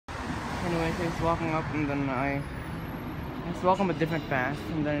anyways, I was walking up and then I was walking a different path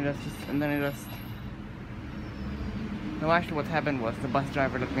and then it just no, actually what happened was the bus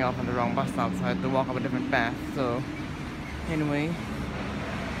driver let me off on the wrong bus stop, so I had to walk up a different path. So anyway,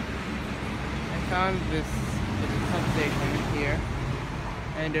 I found this substation here,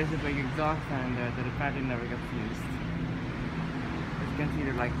 and there's a big exhaust fan there that apparently never gets used. As you can see,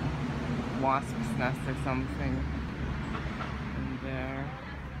 they're like wasp's nest or something in there.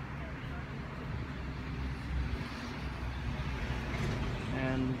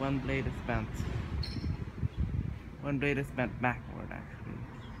 And one blade is bent. One blade is bent backward, actually.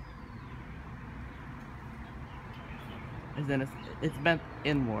 And then it's bent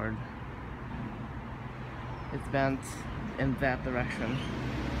inward. It's bent in that direction.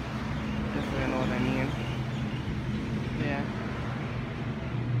 Just so you know what I mean. Yeah.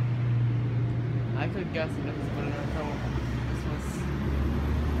 I could guess that this was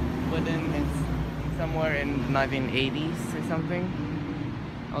put in somewhere in the 1980s or something.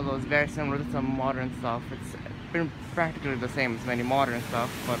 Although it's very similar to some modern stuff. It's been practically the same as many modern stuff,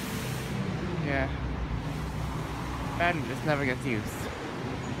 but yeah. Apparently this never gets used.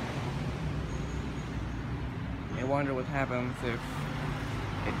 I wonder what happens if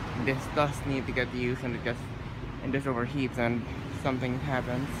this does need to get used and this overheats and something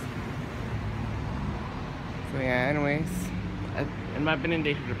happens. So yeah, anyways, in my opinion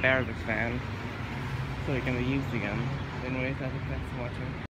they should repair this fan so it can be used again. Anyways, thanks for watching.